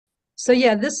So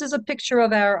yeah, this is a picture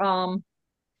of our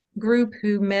group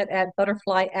who met at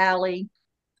Butterfly Alley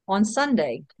on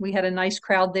Sunday. We had a nice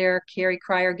crowd there. Carrie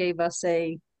Cryer gave us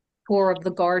a tour of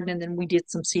the garden, and then we did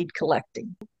some seed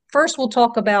collecting. First, we'll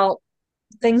talk about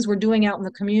things we're doing out in the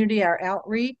community, our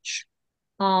outreach.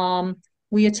 Um,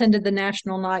 we attended the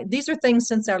National Night. These are things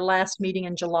since our last meeting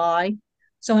in July.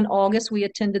 So in August, we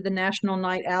attended the National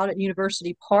Night Out at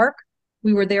University Park.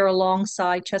 We were there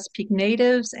alongside Chesapeake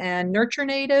natives and Nurture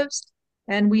natives,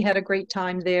 and we had a great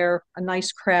time there, a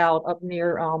nice crowd up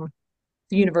near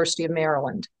the University of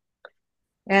Maryland.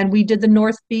 And we did the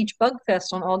North Beach Bug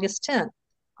Fest on August 10th.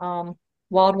 Um,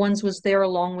 Wild Ones was there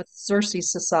along with Xerces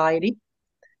Society.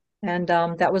 And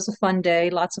that was a fun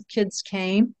day. Lots of kids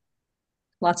came,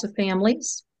 lots of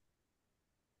families.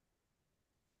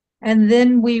 And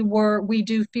then we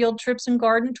do field trips and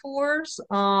garden tours.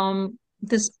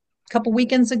 This couple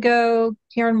weekends ago,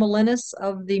 Karen Molinis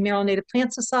of the Maryland Native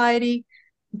Plant Society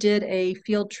did a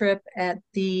field trip at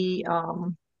a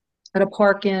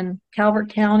park in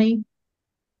Calvert County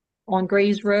on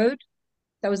Grays Road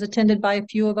that was attended by a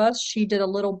few of us. She did a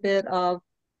little bit of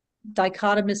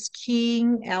dichotomous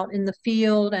keying out in the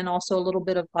field and also a little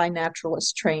bit of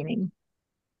binaturalist training.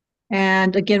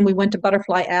 And again, we went to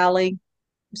Butterfly Alley.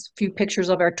 Just a few pictures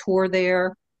of our tour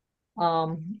there.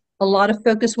 A lot of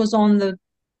focus was on the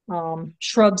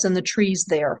shrubs and the trees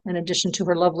there, in addition to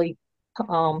her lovely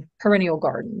perennial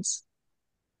gardens.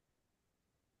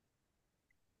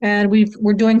 And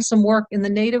we're doing some work in the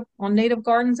native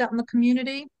gardens out in the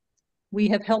community. We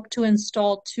have helped to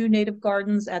install 2 native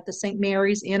gardens at the St.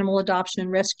 Mary's Animal Adoption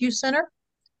and Rescue Center.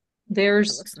 Their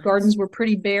gardens were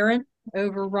pretty barren,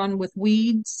 overrun with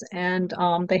weeds, and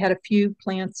they had a few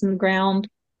plants in the ground,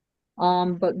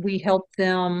 but we helped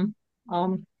them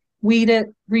weed it,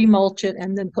 remulch it,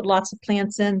 and then put lots of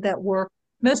plants in that were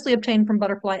mostly obtained from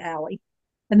Butterfly Alley.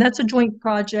 And that's a joint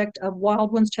project of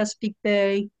Wild Ones Chesapeake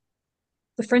Bay,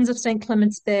 the Friends of St.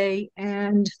 Clements Bay,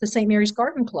 and the St. Mary's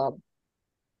Garden Club.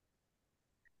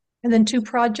 And then 2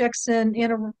 projects in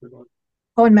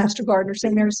Master Gardeners,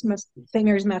 St. Mary's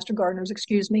Master Gardeners,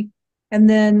 excuse me. And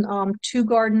then 2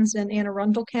 gardens in Anne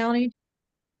Arundel County.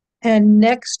 And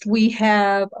next we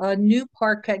have a new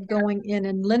parkette going in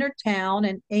Leonardtown,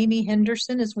 and Amy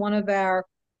Henderson is one of our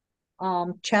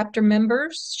chapter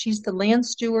members. She's the land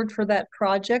steward for that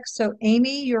project. So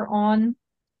Amy, you're on,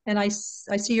 and I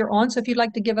see you're on. So if you'd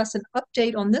like to give us an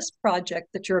update on this project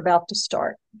that you're about to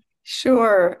start.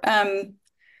 Sure. The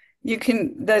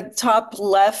top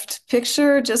left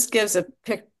picture just gives a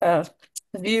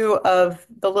view of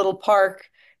the little park,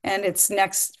 and it's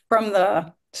next from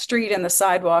the street and the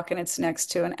sidewalk, and it's next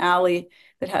to an alley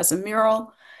that has a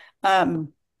mural.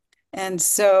 And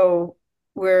so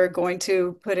we're going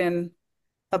to put in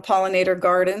a pollinator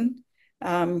garden.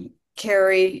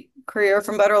 Carrie Creer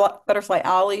from Butterfly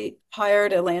Alley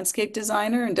hired a landscape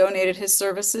designer and donated his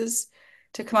services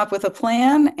to come up with a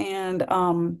plan. And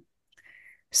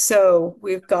so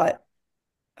we've got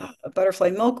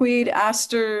butterfly milkweed,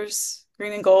 asters,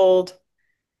 green and gold,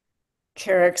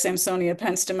 Carex, Samsonia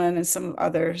penstemon, and some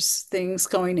others things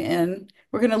going in.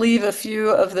 We're going to leave a few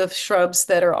of the shrubs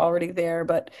that are already there,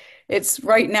 but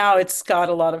right now it's got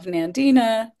a lot of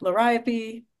Nandina,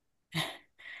 Liriope,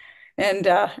 and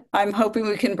I'm hoping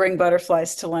we can bring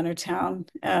butterflies to Leonardtown.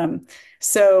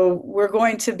 So we're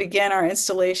going to begin our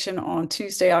installation on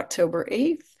Tuesday, October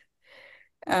 8th.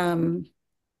 And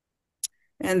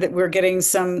that we're getting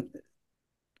some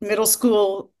middle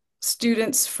school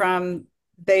students from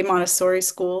Bay Montessori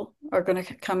School are going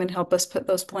to come and help us put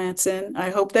those plants in.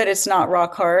 I hope that it's not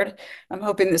rock hard. I'm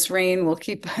hoping this rain will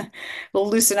will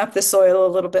loosen up the soil a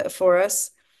little bit for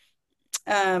us.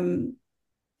 Other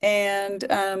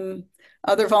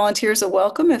volunteers are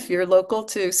welcome. If you're local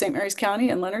to St. Mary's County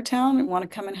and Leonardtown and want to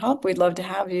come and help, we'd love to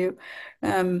have you.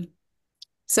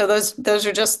 So those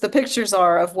are just the pictures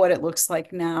of what it looks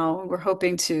like now. We're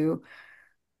hoping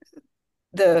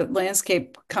the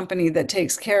landscape company that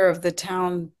takes care of the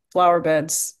town flower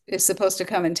beds is supposed to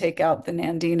come and take out the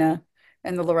Nandina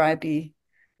and the Liriope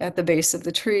at the base of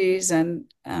the trees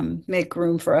and make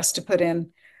room for us to put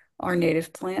in our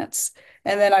native plants.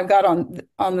 And then I've got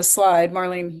on the slide,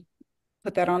 Marlene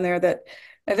put that on there, that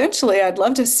eventually I'd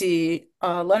love to see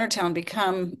Leonardtown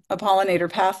become a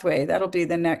pollinator pathway. That'll be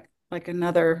the next, like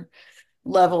another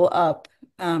level up.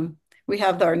 We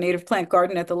have our native plant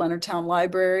garden at the Leonardtown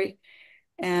Library,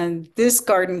 and this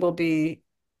garden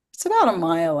it's about a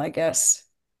mile, I guess,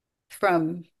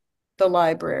 from the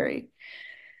library.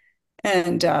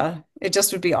 And it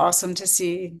just would be awesome to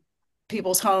see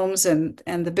people's homes and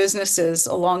the businesses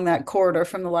along that corridor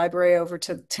from the library over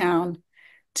to town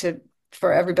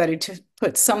for everybody to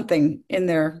put something in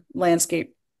their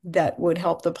landscape that would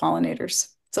help the pollinators.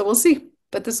 So we'll see,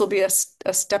 but this will be a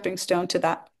stepping stone to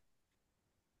that.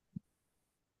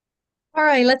 All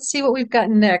right, let's see what we've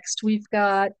got next. We've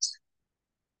got,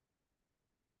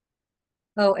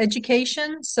 oh,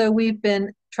 education. So we've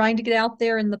been trying to get out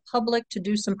there in the public to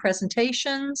do some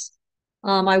presentations.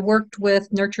 I worked with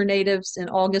Nurture Natives in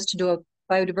August to do a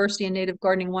Biodiversity and Native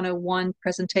Gardening 101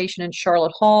 presentation in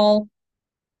Charlotte Hall.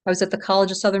 I was at the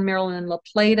College of Southern Maryland in La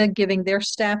Plata giving their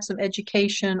staff some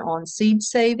education on seed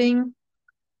saving.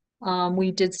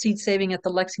 We did seed saving at the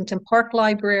Lexington Park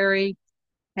Library.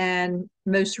 And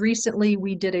most recently,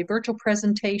 we did a virtual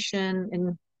presentation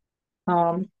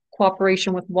in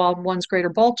cooperation with Wild Ones Greater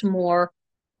Baltimore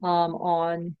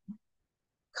on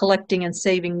collecting and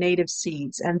saving native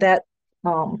seeds. And that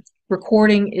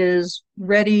recording is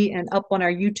ready and up on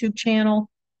our YouTube channel.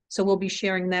 So we'll be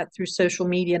sharing that through social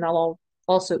media, and I'll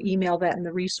also email that and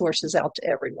the resources out to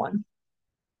everyone.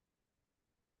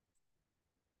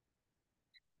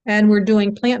 And we're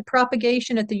doing plant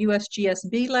propagation at the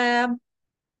USGS lab.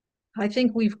 I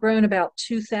think we've grown about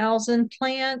 2,000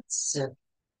 plants. Yeah.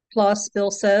 Plus,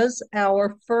 Bill says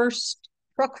our first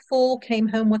truckful came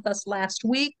home with us last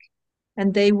week,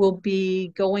 and they will be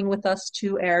going with us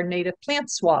to our native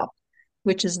plant swap,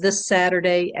 which is this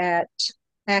Saturday at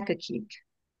Accokeek.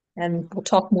 And we'll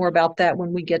talk more about that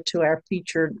when we get to our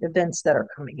featured events that are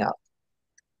coming up.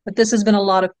 But this has been a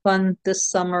lot of fun this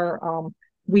summer.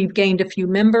 We've gained a few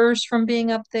members from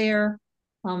being up there,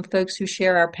 folks who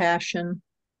share our passion,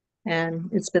 and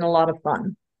it's been a lot of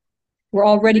fun. We're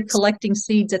already collecting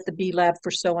seeds at the Bee Lab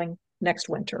for sowing next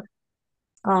winter.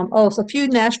 So a few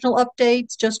national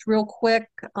updates, just real quick.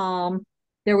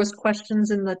 There was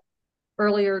questions in the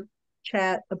earlier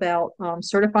chat about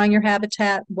certifying your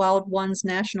habitat. Wild Ones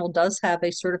National does have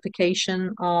a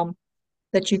certification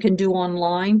that you can do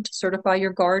online to certify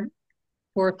your garden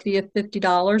for a fee of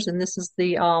 $50. And this is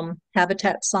the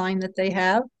habitat sign that they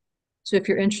have. So if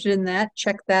you're interested in that,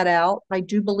 check that out. I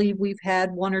do believe we've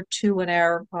had one or two in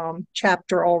our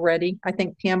chapter already. I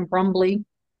think Pam Brumley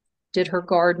did her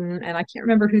garden, and I can't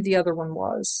remember who the other one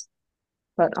was.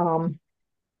 But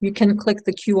you can click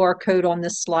the QR code on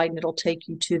this slide and it'll take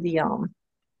you to the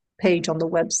page on the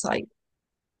website.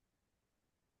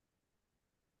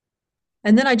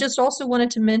 And then I just also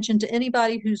wanted to mention to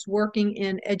anybody who's working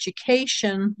in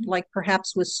education, like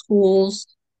perhaps with schools,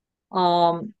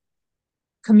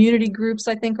 community groups,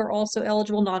 I think, are also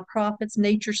eligible, nonprofits,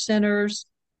 nature centers.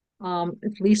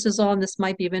 If Lisa's on, this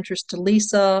might be of interest to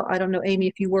Lisa. I don't know, Amy,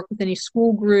 if you work with any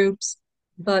school groups,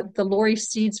 but the Lori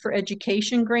Seeds for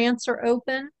Education grants are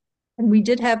open. And we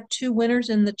did have 2 winners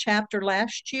in the chapter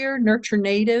last year. Nurture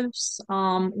Natives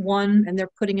won, and they're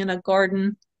putting in a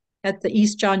garden at the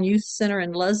East John Youth Center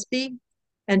in Lusby.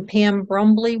 And Pam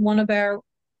Brumley, one of our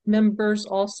members,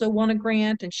 also won a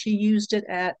grant, and she used it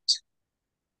at,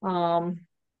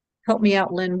 help me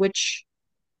out, Lynn, which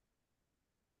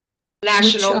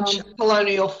National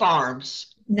Colonial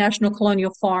Farms. National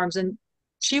Colonial Farms. And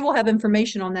she will have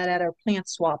information on that at our plant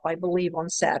swap, I believe, on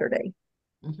Saturday.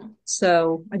 Mm-hmm.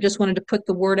 So I just wanted to put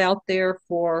the word out there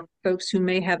for folks who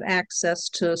may have access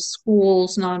to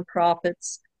schools,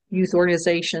 nonprofits, youth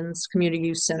organizations, community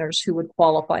youth centers who would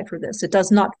qualify for this. It does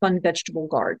not fund vegetable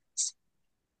gardens,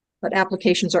 but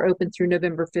applications are open through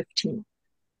November 15th.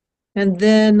 And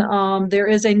then there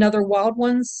is another Wild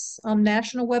Ones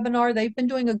national webinar. They've been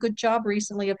doing a good job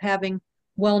recently of having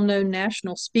well-known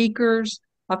national speakers.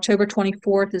 October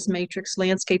 24th is Matrix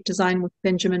Landscape Design with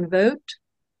Benjamin Vogt.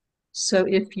 So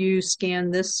if you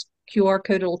scan this QR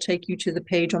code, it'll take you to the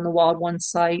page on the Wild Ones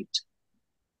site.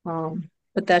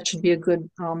 But that should be a good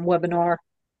webinar.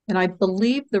 And I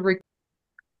believe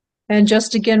and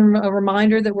just again, a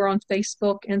reminder that we're on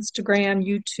Facebook, Instagram,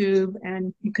 YouTube,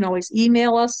 and you can always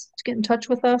email us to get in touch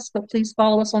with us, but please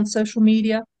follow us on social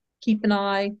media. Keep an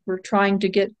eye. We're trying to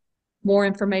get more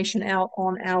information out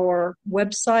on our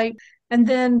website. And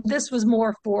then this was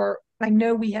more for, I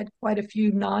know we had quite a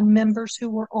few non-members who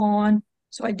were on,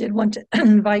 so I did want to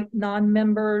invite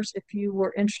non-members if you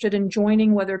were interested in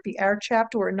joining, whether it be our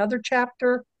chapter or another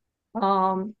chapter.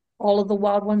 All of the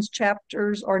Wild Ones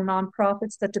chapters are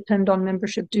nonprofits that depend on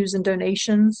membership dues and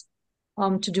donations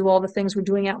to do all the things we're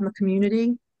doing out in the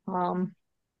community. Our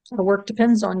work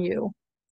depends on you.